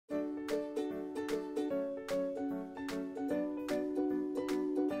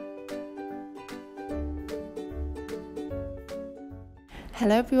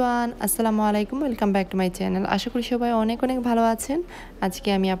Hello everyone, আসসালামু আলাইকুম। Welcome back to my channel. আশা করি সবাই অনেক অনেক ভালো আছেন। আজকে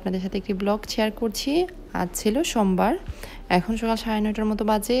আমি আপনাদের সাথে একটি ব্লগ শেয়ার করছি। আজ ছিল সোমবার, এখন সকাল 9:30টার মতো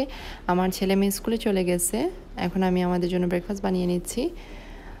বাজে। আমার ছেলে মেয়ে স্কুলে চলে গেছে। এখন আমি আমাদের জন্য ব্রেকফাস্ট বানিয়ে নিচ্ছি।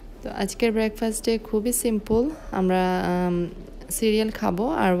 তো আজকের ব্রেকফাস্টে খুবই সিম্পল। আমরা সিরিয়াল খাবো,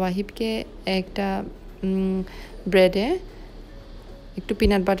 আর ওয়াহিবকে একটা ব্রেডে একটু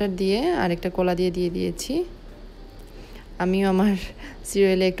পিনাট বাটার দিয়ে আর একটা কলা দিয়ে দিয়েছি। আমিও আমার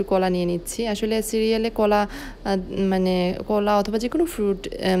সিরিয়ালে একটু কলা নিয়ে নিচ্ছি। আসলে সিরিয়ালে কলা মানে কলা অথবা যে কোনো ফ্রুট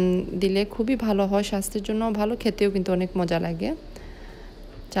দিলে খুবই ভালো হয়, স্বাস্থ্যের জন্য ভালো, খেতেও কিন্তু অনেক মজা লাগে।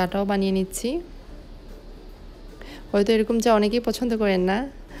 চাটাও বানিয়ে নিচ্ছি। হয়তো এরকম চা অনেকেই পছন্দ করেন না,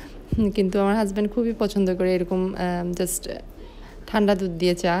 কিন্তু আমার হাজব্যান্ড খুবই পছন্দ করে এরকম জাস্ট ঠান্ডা দুধ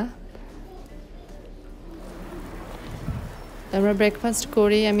দিয়ে চা। আমরা ব্রেকফাস্ট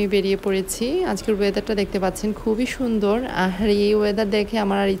করেই আমি বেরিয়ে পড়েছি। আজকের ওয়েদারটা দেখতে পাচ্ছেন খুবই সুন্দর, আর এই ওয়েদার দেখে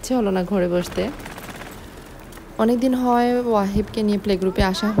আমার আর ইচ্ছে হলো না ঘরে বসতে। অনেকদিন হয় ওয়াহিবকে নিয়ে প্লে গ্রুপে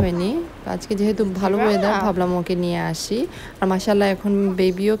আসা হয়নি। আজকে যেহেতু ভালো ওয়েদার, ভাবলাম ওকে নিয়ে আসি। আর মাশাআল্লাহ এখন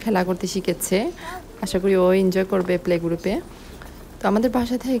বেবিও খেলা করতে শিখেছে। আশা করি ও এনজয় করবে প্লে গ্রুপে। তো আমাদের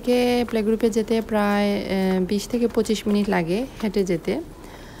বাসা থেকে প্লে গ্রুপে যেতে প্রায় 20 থেকে 25 মিনিট লাগে হেঁটে যেতে।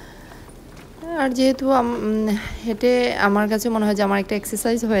 আর যেহেতু হেঁটে আমার কাছে মনে হয় যে আমার একটা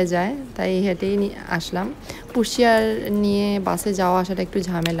এক্সারসাইজ হয়ে যায়, তাই হেঁটেই আসলাম। পুশিয়ার নিয়ে বাসে যাওয়া আসাটা একটু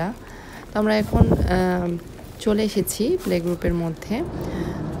ঝামেলা। তো আমরা এখন চলে এসেছি প্লে গ্রুপের মধ্যে।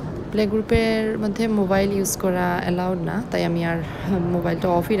 প্লে গ্রুপের মধ্যে মোবাইল ইউজ করা অ্যালাউড না, তাই আমি আর মোবাইলটা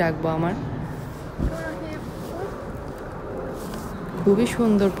অফই রাখবো। আমার খুবই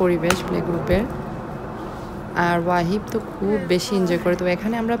সুন্দর পরিবেশ প্লে গ্রুপের, আর ওয়াহিব তো খুব বেশি এনজয় করে। তো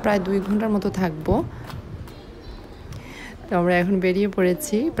এখানে আমরা প্রায় 2 ঘন্টার মতো থাকবো। তো আমরা এখন বেরিয়ে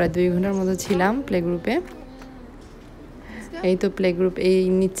পড়েছি, প্রায় 2 ঘন্টার মতো ছিলাম প্লে গ্রুপে। এই তো প্লে গ্রুপ এই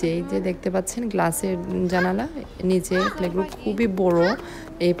নিচে, এই যে দেখতে পাচ্ছেন গ্লাসের জানালা, নিচে প্লে গ্রুপ। খুবই বড়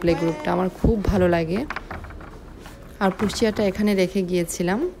এই প্লে গ্রুপটা, আমার খুব ভালো লাগে। আর পুষিয়াটা এখানে রেখে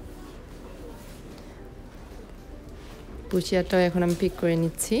গিয়েছিলাম, পুষিয়াটাও এখন আমি পিক করে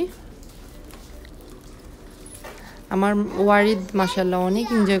নিচ্ছি। আমার ওয়ারিদ মাশাআল্লাহ অনেক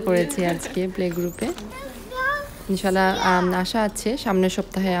এনজয় করেছে আজকে প্লে গ্রুপে। ইনশাআল্লাহ আশা আছে সামনের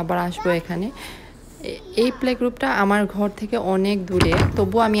সপ্তাহে আবার আসবো এখানে। এই প্লে গ্রুপটা আমার ঘর থেকে অনেক দূরে,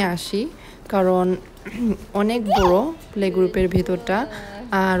 তবুও আমি আসি, কারণ অনেক বড় প্লে গ্রুপের ভেতরটা,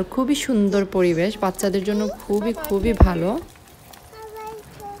 আর খুবই সুন্দর পরিবেশ, বাচ্চাদের জন্য খুবই খুবই ভালো।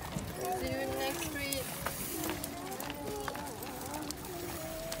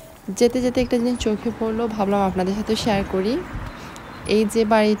 যেতে যেতে একটা জিনিস চোখে পড়লো, ভাবলাম আপনাদের সাথে শেয়ার করি। এই যে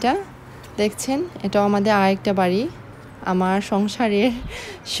বাড়িটা দেখছেন, এটাও আমাদের আরেকটা বাড়ি। আমার সংসারের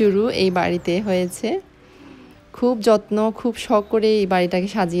শুরু এই বাড়িতে হয়েছে। খুব যত্ন, খুব শখ করে এই বাড়িটাকে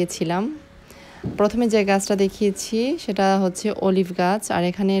সাজিয়েছিলাম। প্রথমে যে গাছটা দেখিয়েছি সেটা হচ্ছে অলিভ গাছ, আর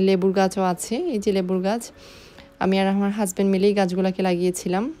এখানে লেবুর গাছও আছে। এই যে লেবুর গাছ, আমি আর আমার হাজব্যান্ড মিলেই গাছগুলোকে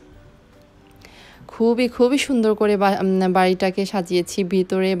লাগিয়েছিলাম। খুবই খুবই সুন্দর করে বাড়িটাকে সাজিয়েছি,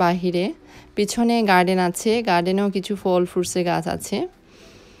 ভিতরে বাহিরে। পিছনে গার্ডেন আছে, গার্ডেনেও কিছু ফল ফ্রুটসের গাছ আছে।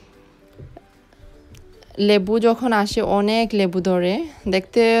 লেবু যখন আসে অনেক লেবু ধরে,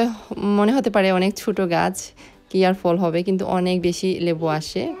 দেখতে মনে হতে পারে অনেক ছোট গাছ, কি আর ফল হবে, কিন্তু অনেক বেশি লেবু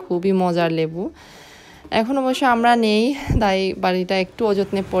আসে, খুবই মজার লেবু। এখন অবশ্য আমরা নেই, তাই বাড়িটা একটু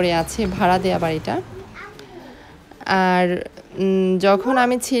অযত্নে পড়ে আছে, ভাড়া দেয়া বাড়িটা। আর যখন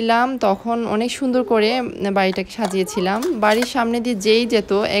আমি ছিলাম তখন অনেক সুন্দর করে বাড়িটাকে সাজিয়েছিলাম। বাড়ির সামনে দিয়ে যেই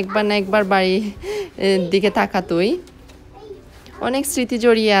যেত একবার না একবার বাড়ির দিকে তাকাতোই। অনেক স্মৃতি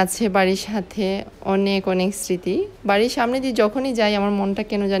জড়িয়ে আছে বাড়ির সাথে, অনেক অনেক স্মৃতি। বাড়ির সামনে দিয়ে যখনই যাই আমার মনটা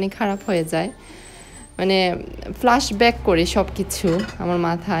কেন জানি খারাপ হয়ে যায়, মানে ফ্ল্যাশব্যাক করে সব কিছু আমার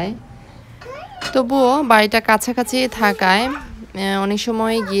মাথায়। তবুও বাড়িটা কাছাকাছি থাকায় অনেক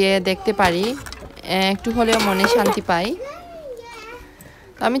সময় গিয়ে দেখতে পারি, একটু হলেও মনে শান্তি পাই।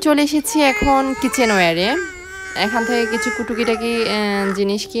 তো আমি চলে এসেছি এখন কিচেনওয়্যারে। এখান থেকে কিছু টুকিটাকি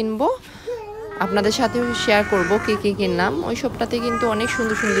জিনিস কিনবো, আপনাদের সাথেও শেয়ার করব কী কী কিনলাম। ওই সবটাতে কিন্তু অনেক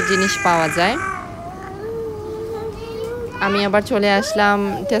সুন্দর সুন্দর জিনিস পাওয়া যায়। আমি আবার চলে আসলাম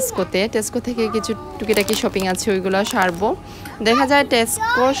টেস্কোতে। টেস্কো থেকে কিছু টুকিটাকি শপিং আছে, ওইগুলো সারবো। দেখা যায়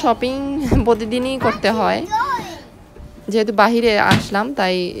টেস্কো শপিং প্রতিদিনই করতে হয়, যেহেতু বাহিরে আসলাম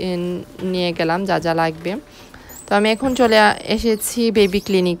তাই নিয়ে গেলাম যা যা লাগবে। তো আমি এখন চলে এসেছি বেবি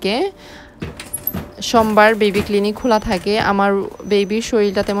ক্লিনিকে। সোমবার বেবি ক্লিনিক খোলা থাকে। আমার বেবির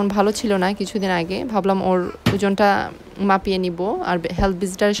শরীরটা তেমন ভালো ছিল না কিছুদিন আগে, ভাবলাম ওর ওজনটা মাপিয়ে নিব, আর হেলথ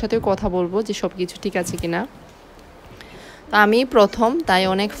ভিজিটারের সাথেও কথা বলবো যে সব কিছু ঠিক আছে কিনা। তো আমি প্রথম, তাই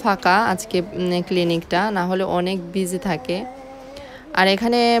অনেক ফাঁকা আজকে ক্লিনিকটা, না হলে অনেক বিজি থাকে। আর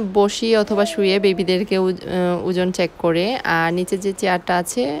এখানে বসি অথবা শুয়ে বেবিদেরকে ওজন চেক করে। আর নিচে যে চেয়ারটা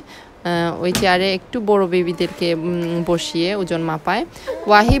আছে ওই চেয়ারে একটু বড় বেবিদেরকে বসিয়ে ওজন মাপায়।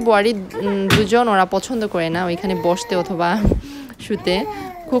 ওয়াহিব ওয়ারিদ দুজন ওরা পছন্দ করে না ওইখানে বসতে অথবা শুতে,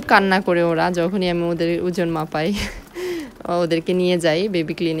 খুব কান্না করে ওরা যখনই আমি ওদের ওজন মাপাই। ওদেরকে নিয়ে যাই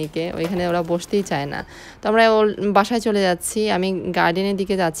বেবি ক্লিনিকে, ওইখানে ওরা বসতেই চায় না। তো আমরা বাসায় চলে যাচ্ছি, আমি গার্ডেনের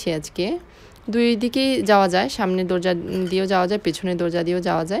দিকে যাচ্ছি আজকে। দুই দিকেই যাওয়া যায়, সামনের দরজা দিয়েও যাওয়া যায়, পেছনের দরজা দিয়েও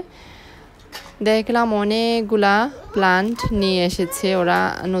যাওয়া যায়। দেখলাম অনেকগুলা প্লান্ট নিয়ে এসেছে ওরা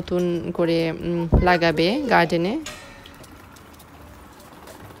নতুন করে লাগাবে গার্ডেনে।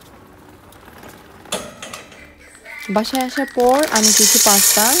 বাসায় আসার পর আমি কিছু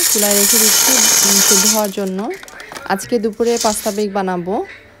পাস্তা চুলায় রেখে দিচ্ছি সিদ্ধ হওয়ার জন্য। আজকে দুপুরে পাস্তা বেক বানাবো,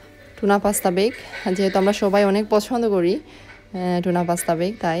 টুনা পাস্তা বেক, যেহেতু আমরা সবাই অনেক পছন্দ করি টুনা পাস্তা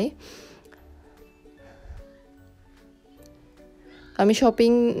বেক। তাই আমি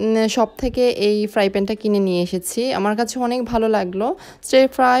শপ থেকে এই ফ্রাই প্যানটা কিনে নিয়ে এসেছি। আমার কাছে অনেক ভালো লাগলো। স্টির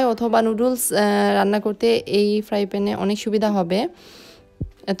ফ্রাই অথবা নুডলস রান্না করতে এই ফ্রাই প্যানে অনেক সুবিধা হবে,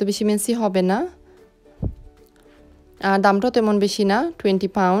 এত বেশি মেসি হবে না। আর দামটাও তেমন বেশি না, 20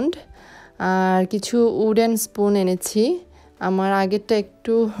 পাউন্ড। আর কিছু উডেন স্পুন এনেছি, আমার আগেরটা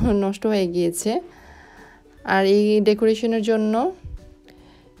একটু নষ্ট হয়ে গিয়েছে। আর এই ডেকোরেশনের জন্য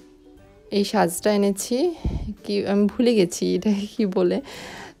এই সাজটা এনেছি, কি আমি ভুলে গেছি এটা কি বলে।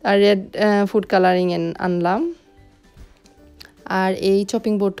 আর রেড ফুড কালারিং আনলাম। আর এই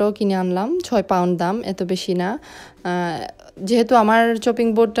চপিং বোর্ডটাও কিনে আনলাম, 6 পাউন্ড দাম, এত বেশি না। যেহেতু আমার চপিং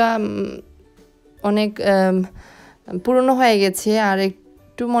বোর্ডটা অনেক পুরনো হয়ে গেছে আর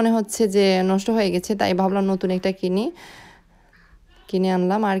একটু মনে হচ্ছে যে নষ্ট হয়ে গেছে, তাই ভাবলাম নতুন একটা কিনে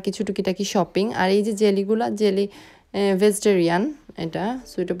আনলাম। আর কিছু টুকিটাকি শপিং। আর এই যে জেলি ভেজিটেরিয়ান, এটা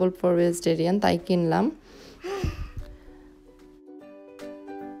সুইটেবল ফর ভেজিটেরিয়ান, তাই কিনলাম।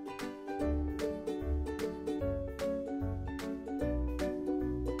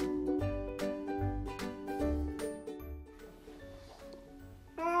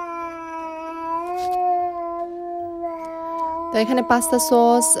 তো এখানে পাস্তা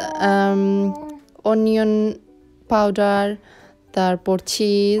সস, অনিয়ন পাউডার, তারপর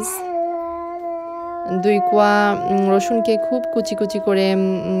চিজ, 2 কোয়া রসুনকে খুব কুচি কুচি করে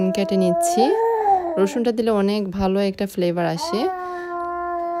কেটে নিচ্ছি। রসুনটা দিলে অনেক ভালো একটা ফ্লেভার আসে।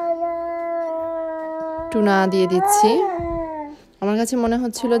 টুনা দিয়ে দিচ্ছি। আমার কাছে মনে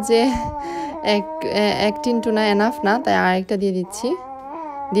হচ্ছিল যে এক টিন টুনা এনাফ না, তাই আরেকটা দিয়ে দিচ্ছি।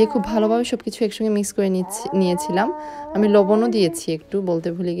 দিয়ে খুব ভালোভাবে সব কিছু একসঙ্গে মিক্স করে নিয়েছিলাম। আমি লবণও দিয়েছি একটু, বলতে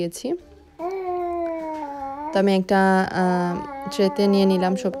ভুলে গেছি। তো আমি একটা ট্রেতে নিয়ে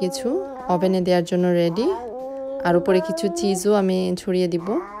নিলাম সব কিছু, ওভেনে দেওয়ার জন্য রেডি। আর উপরে কিছু চিজও আমি ছড়িয়ে দিব।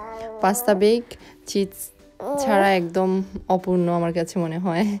 পাস্তা বেক চিজ ছাড়া একদম অপূর্ণ আমার কাছে মনে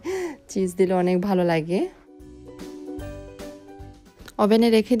হয়, চিজ দিলে অনেক ভালো লাগে। ওভেনে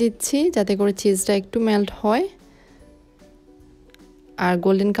রেখে দিচ্ছি যাতে করে চিজটা একটু মেল্ট হয়। আর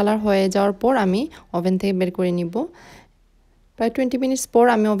গোল্ডেন কালার হয়ে যাওয়ার পর আমি ওভেন থেকে বের করে নিব। প্রায় 20 মিনিটস পর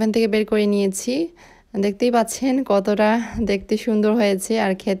আমি ওভেন থেকে বের করে নিয়েছি। দেখতেই পাচ্ছেন কতটা দেখতে সুন্দর হয়েছে,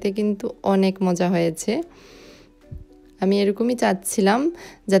 আর খেতে কিন্তু অনেক মজা হয়েছে। আমি এরকমই চাচ্ছিলাম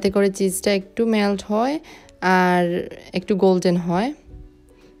যাতে করে চিজটা একটু মেল্ট হয় আর একটু গোল্ডেন হয়।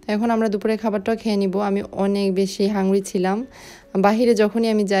 এখন আমরা দুপুরের খাবারটাও খেয়ে নিব। আমি অনেক বেশি হাংরি ছিলাম। বাহিরে যখনই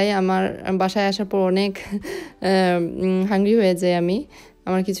আমি যাই, আমার বাসায় আসার পর অনেক হাংরি হয়ে যায়,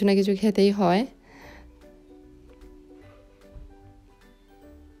 আমার কিছু না কিছু খেতেই হয়।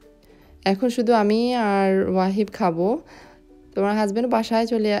 এখন শুধু আমি আর ওয়াহিব খাবো। তোমার হাজব্যান্ড বাসায়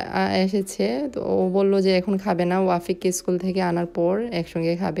চলে এসেছে, তো ও বললো যে এখন খাবে না, ওয়াফিককে স্কুল থেকে আনার পর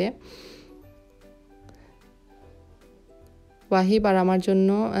একসঙ্গে খাবে। ওয়াহিব আর আমার জন্য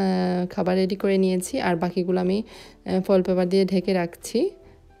খাবার রেডি করে নিয়েছি, আর বাকিগুলো আমি ফয়েল পেপার দিয়ে ঢেকে রাখছি।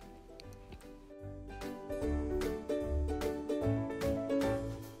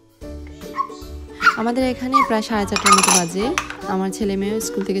 আমাদের এখানে প্রায় 4:30টার মতো বাজে। আমার ছেলে মেয়েও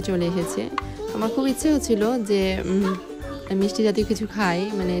স্কুল থেকে চলে এসেছে। আমার খুব ইচ্ছে হচ্ছিল যে মিষ্টি জাতীয় কিছু খাই,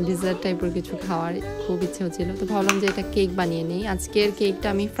 মানে ডিজার্ট টাইপের কিছু খাওয়ার খুব ইচ্ছে হচ্ছিল। তো ভাবলাম যে এটা কেক বানিয়ে নিই। আজকের কেকটা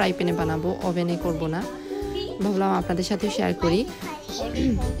আমি ফ্রাই প্যানে বানাবো, ওভেনে করব না। ভাবলাম আপনাদের সাথে শেয়ার করি।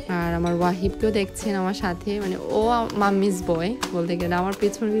 আর আমার ওয়াহিবকেও দেখছেন আমার সাথে, মানে ও মাম্মিস বয় বলতে গেলে, আমার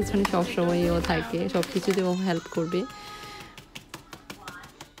পিছনে সবসময় ও থাকে, সব কিছুতে ও হেল্প করবে।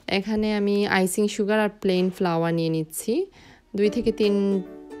 এখানে আমি আইসিং সুগার আর প্লেন ফ্লাওয়ার নিয়ে নিচ্ছি। 2 থেকে 3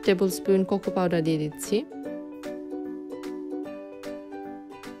 টেবিল স্পুন কোকো পাউডার দিয়ে দিচ্ছি।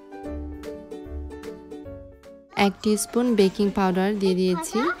 এক টিস্পুন বেকিং পাউডার দিয়ে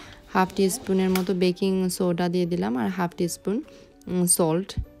দিয়েছি। হাফ টিস্পুনের মতো বেকিং সোডা দিয়ে দিলাম, আর হাফ টিস্পুন সল্ট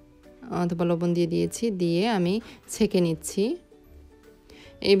অথবা লবণ দিয়ে দিয়েছি, দিয়ে আমি ছেঁকে নিচ্ছি।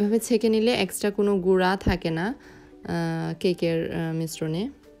 এইভাবে ছেঁকে নিলে এক্সট্রা কোনো গুঁড়া থাকে না কেকের মিশ্রণে।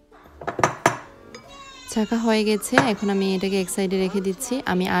 ছাঁকা হয়ে গেছে, এখন আমি এটাকে এক সাইডে রেখে দিচ্ছি।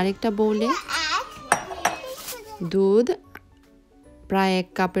 আমি আরেকটা বউলে দুধ প্রায় 1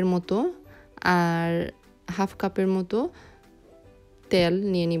 কাপের মতো আর হাফ কাপের মতো তেল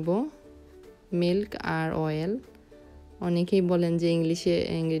নিয়ে নিব, মিল্ক আর অয়েল। অনেকেই বলেন যে ইংলিশে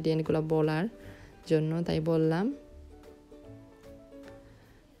ইনগ্রেডিয়েন্টগুলো বলার জন্য, তাই বললাম।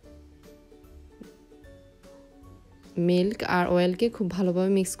 মিল্ক আর অয়েলকে খুব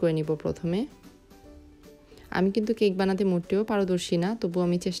ভালোভাবে মিক্স করে নিব প্রথমে। আমি কিন্তু কেক বানাতে মোটেও পারদর্শী না, তবু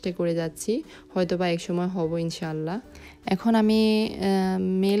আমি চেষ্টা করে যাচ্ছি, হয়তো বা এক সময় হব ইনশাআল্লাহ। এখন আমি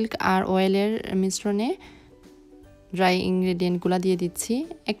মিল্ক আর অয়েলের মিশ্রণে ড্রাই ইনগ্রেডিয়েন্টগুলো দিয়ে দিচ্ছি,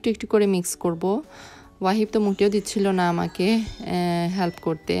 একটু একটু করে মিক্স করব। ওয়াহিব তো মোটেও দিচ্ছিল না আমাকে হেল্প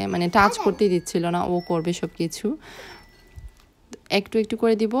করতে, মানে টাচ করতে দিচ্ছিল না, ও করবে সব কিছু। একটু একটু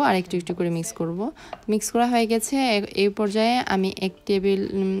করে দিব আর একটু একটু করে মিক্স করব। মিক্স করা হয়ে গেছে। এই পর্যায়ে আমি 1 টেবিল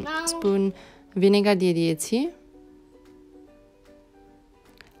স্পুন ভিনেগার দিয়ে দিয়েছি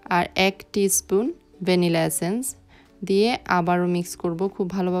আর 1 টিস্পুন ভ্যানিলা এসেন্স দিয়ে আবারও মিক্স করব খুব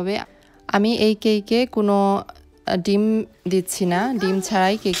ভালোভাবে। আমি এই কেকে কোনো ডিম দিচ্ছি না, ডিম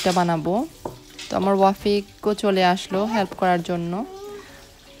ছাড়াই কেকটা বানাবো। তো আমার ওয়াফিকও চলে আসলো হেল্প করার জন্য।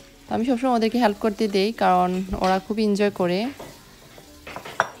 আমি সবসময় ওদেরকে হেল্প করতে দেই, কারণ ওরা খুব এনজয় করে।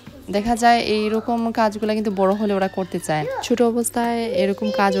 দেখা যায় এইরকম কাজগুলো কিন্তু বড় হলে ওরা করতে চায়, ছোট অবস্থায় এরকম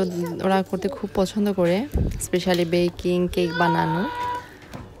কাজ ওরা করতে খুব পছন্দ করে, স্পেশালি বেকিং, কেক বানানো।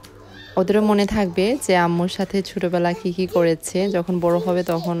 ওদেরও মনে থাকবে যে আম্মুর সাথে ছোটবেলা কি করেছে, যখন বড় হবে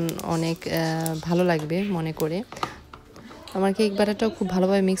তখন অনেক ভালো লাগবে মনে করে। আমার কেক ব্যাটারটাও খুব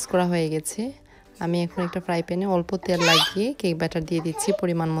ভালোভাবে মিক্স করা হয়ে গেছে। আমি এখন একটা ফ্রাই প্যানে অল্প তেল লাগিয়ে কেক ব্যাটার দিয়ে দিচ্ছি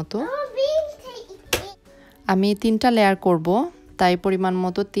পরিমাণ মতো। আমি 3টা লেয়ার করব, তাই পরিমাণ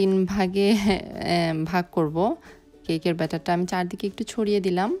মতো 3 ভাগে ভাগ করব কেকের ব্যাটারটা। আমি চারদিকে একটু ছড়িয়ে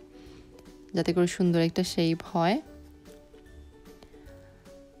দিলাম যাতে করে সুন্দর একটা শেপ হয়।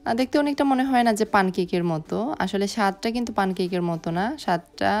 দেখতে অনেকটা মনে হয় না যে পানকেকের মতো, আসলে স্বাদটা কিন্তু পানকেকের মতো না,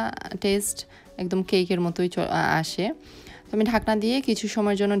 স্বাদটা টেস্ট একদম কেকের মতোই আসে। তো আমি ঢাকনা দিয়ে কিছু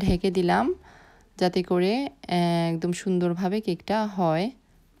সময়ের জন্য ঢেকে দিলাম যাতে করে একদম সুন্দরভাবে কেকটা হয়।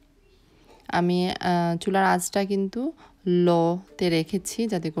 আমি চুলার আঁচটা কিন্তু লোতে রেখেছি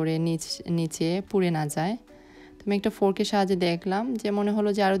যাতে করে নিচে পুড়ে না যায়। তো আমি একটা ফোর্কের সাহায্যে দেখলাম যে মনে হলো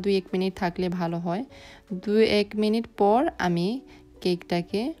যে আরও 2-1 মিনিট থাকলে ভালো হয়। 2-1 মিনিট পর আমি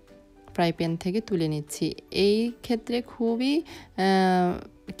কেকটাকে ফ্রাই প্যান থেকে তুলে নিচ্ছি। এই ক্ষেত্রে খুবই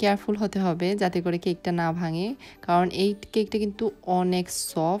কেয়ারফুল হতে হবে যাতে করে কেকটা না ভাঙে, কারণ এই কেকটা কিন্তু অনেক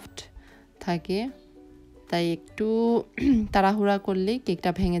সফট থাকে, তাই একটু তাড়াহুড়া করলেই কেকটা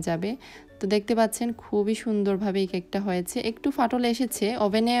ভেঙে যাবে। তো দেখতে পাচ্ছেন খুবই সুন্দরভাবে এই কেকটা হয়েছে। একটু ফাটল এসেছে,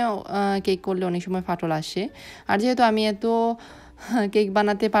 ওভেনে কেক করলে অনেক সময় ফাটল আসে, আর যেহেতু আমি এত কেক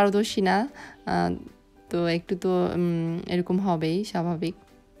বানাতে পারদর্শী না, তো একটু তো এরকম হবেই স্বাভাবিক।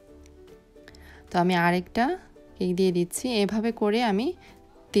 তো আমি আরেকটা কেক দিয়ে দিচ্ছি। এভাবে করে আমি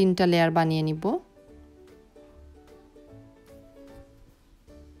 3টা লেয়ার বানিয়ে নিব।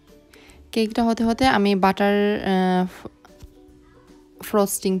 কেকটা হতে হতে আমি বাটার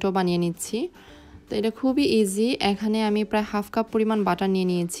ফ্রস্টিংটাও বানিয়ে নিচ্ছি। তো এটা খুবই ইজি। এখানে আমি প্রায় হাফ কাপ পরিমাণ বাটার নিয়ে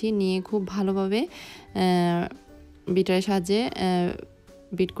নিয়েছি, নিয়ে খুব ভালোভাবে বিটারের সাহায্যে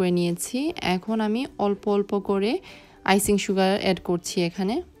বিট করে নিয়েছি। এখন আমি অল্প অল্প করে আইসিং সুগার অ্যাড করছি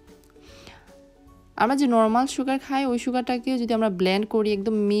এখানে। আমরা যে নর্মাল সুগার খাই ওই সুগারটাকে যদি আমরা ব্লেন্ড করি,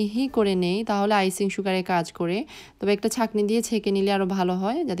 একদম মিহি করে নেই, তাহলে আইসিং সুগারে কাজ করে। তবে একটা ছাঁকনি দিয়ে ছেঁকে নিলে আরও ভালো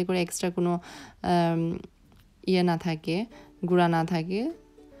হয়, যাতে করে এক্সট্রা কোনো ইয়ে না থাকে, গুঁড়া না থাকে।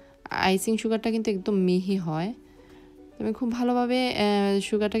 আইসিং সুগারটা কিন্তু একদম মিহি হয়। আমি খুব ভালোভাবে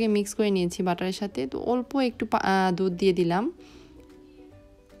সুগারটাকে মিক্স করে নিয়েছি বাটারের সাথে। তো অল্প একটু দুধ দিয়ে দিলাম।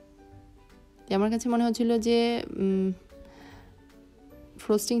 আমার কাছে মনে হচ্ছিল যে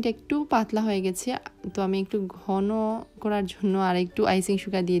ফ্রোস্টিংটা একটু পাতলা হয়ে গেছে, তো আমি একটু ঘন করার জন্য আর একটু আইসিং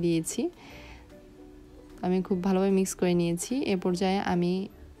সুগার দিয়ে দিয়েছি। আমি খুব ভালোভাবে মিক্স করে নিয়েছি। এ পর্যায়ে আমি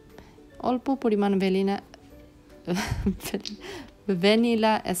অল্প পরিমাণ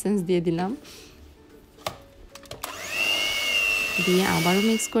ভ্যানিলা এসেন্স দিয়ে দিলাম, দিয়ে আবারও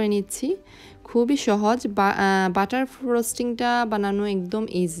মিক্স করে নিচ্ছি। খুবই সহজ, বাটার ফ্রোস্টিংটা বানানো একদম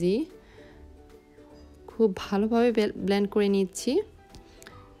ইজি। খুব ভালোভাবে ব্লেন্ড করে নিচ্ছি।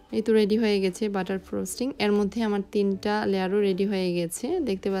 এই তো রেডি হয়ে গেছে বাটার ফ্রোস্টিং। এর মধ্যে আমার 3টা লেয়ারও রেডি হয়ে গেছে,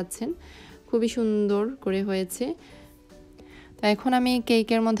 দেখতে পাচ্ছেন খুবই সুন্দর করে হয়েছে। তো এখন আমি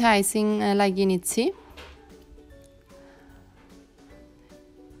কেকের মধ্যে আইসিং লাগিয়ে নিচ্ছি।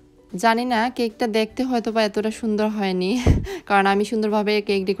 জানি না কেকটা দেখতে হয়তো বা এতটা সুন্দর হয়নি কারণ আমি সুন্দরভাবে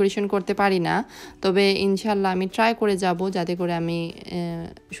কেক ডেকোরেশন করতে পারি না, তবে ইনশাল্লাহ আমি ট্রাই করে যাব যাতে করে আমি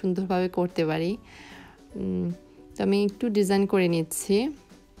সুন্দরভাবে করতে পারি। তো আমি একটু ডিজাইন করে নিচ্ছি।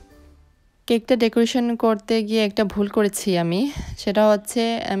 কেকটা ডেকোরেশন করতে গিয়ে একটা ভুল করেছি আমি, সেটা হচ্ছে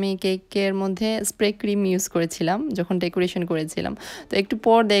আমি কেকের মধ্যে স্প্রে ক্রিম ইউজ করেছিলাম যখন ডেকোরেশন করেছিলাম, তো একটু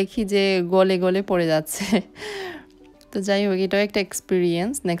পর দেখি যে গলে গলে পড়ে যাচ্ছে। তো যাই হোক, এটাও একটা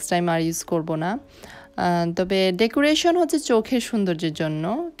এক্সপিরিয়েন্স, নেক্সট টাইম আর ইউজ করব না। তবে ডেকোরেশন হচ্ছে চোখের সৌন্দর্যের জন্য,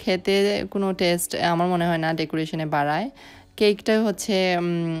 খেতে কোনো টেস্ট আমার মনে হয় না ডেকোরেশনে বাড়ায়। কেকটাই হচ্ছে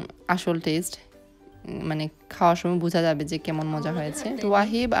আসল টেস্ট, মানে খাওয়ার সময় বোঝা যাবে যে কেমন মজা হয়েছে। তো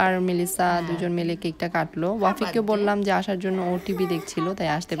ওয়াহিব আর মেলিসা দুজন মিলে কেকটা কাটলো। ওয়াফিককে বললাম যে আসার জন্য, ও টিভি দেখছিল তাই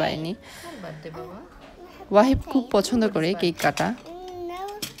আসতে পারেনি। ওয়াহিব খুব পছন্দ করে কেক কাটা,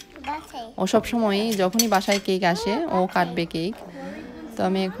 ও সবসময়ই যখনই বাসায় কেক আসে ও কাটবে কেক। তো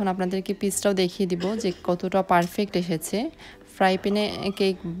আমি এখন আপনাদেরকে পিসটাও দেখিয়ে দিব যে কতটা পারফেক্ট এসেছে। ফ্রাই প্যানে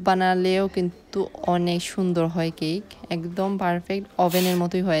কেক বানালেও কিন্তু অনেক সুন্দর হয় কেক, একদম পারফেক্ট ওভেনের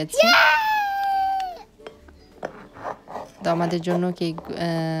মতোই হয়েছে। তো আমাদের জন্য কেক,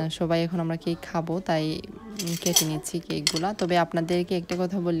 সবাই এখন আমরা কেক খাবো তাই কেটে নিচ্ছি কেকগুলা। তবে আপনাদেরকে একটা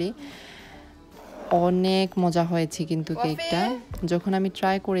কথা বলি, অনেক মজা হয়েছে কিন্তু কেকটা। যখন আমি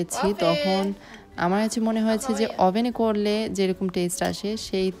ট্রাই করেছি তখন আমার কাছে মনে হয়েছে যে ওভেনে করলে যেরকম টেস্ট আসে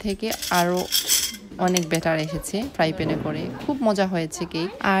সেই থেকে আরও অনেক বেটার এসেছে ফ্রাই প্যানে করে। খুব মজা হয়েছে কেক।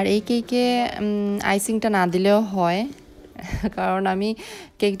 আর এই কেকে আইসিংটা না দিলেও হয়, কারণ আমি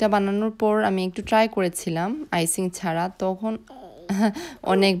কেকটা বানানোর পর আমি একটু ট্রাই করেছিলাম আইসিং ছাড়া, তখন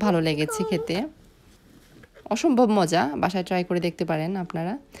অনেক ভালো লেগেছে খেতে, অসম্ভব মজা। বাসায় ট্রাই করে দেখতে পারেন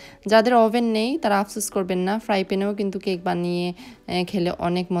আপনারা। যাদের ওভেন নেই তারা আফসোস করবেন না, ফ্রাই প্যানেও কিন্তু কেক বানিয়ে খেলে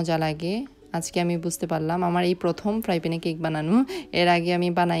অনেক মজা লাগে। আজকে আমি বুঝতে পারলাম, আমার এই প্রথম ফ্রাই প্যানে কেক বানানো, এর আগে আমি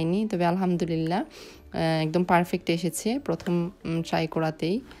বানাইনি, তবে আলহামদুলিল্লাহ একদম পারফেক্ট এসেছে প্রথম ট্রাই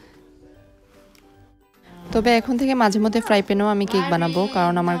করাতেই। তবে এখন থেকে মাঝে মধ্যে ফ্রাই প্যানেও আমি কেক বানাবো,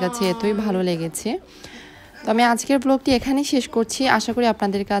 কারণ আমার কাছে এতই ভালো লেগেছে। তো আমি আজকের ব্লগটি এখানেই শেষ করছি। আশা করি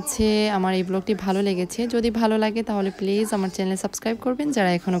আপনাদের কাছে আমার এই ব্লগটি ভালো লেগেছে। যদি ভালো লাগে তাহলে প্লিজ আমার চ্যানেল সাবস্ক্রাইব করবেন যারা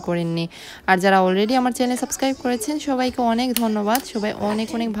এখনও করেননি, আর যারা অলরেডি আমার চ্যানেল সাবস্ক্রাইব করেছেন সবাইকে অনেক ধন্যবাদ। সবাই অনেক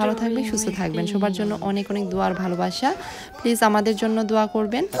অনেক ভালো থাকবেন, সুস্থ থাকবেন। সবার জন্য অনেক অনেক দোয়া আর ভালোবাসা। প্লিজ আমাদের জন্য দোয়া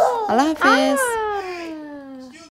করবেন। আল্লাহ হাফেজ।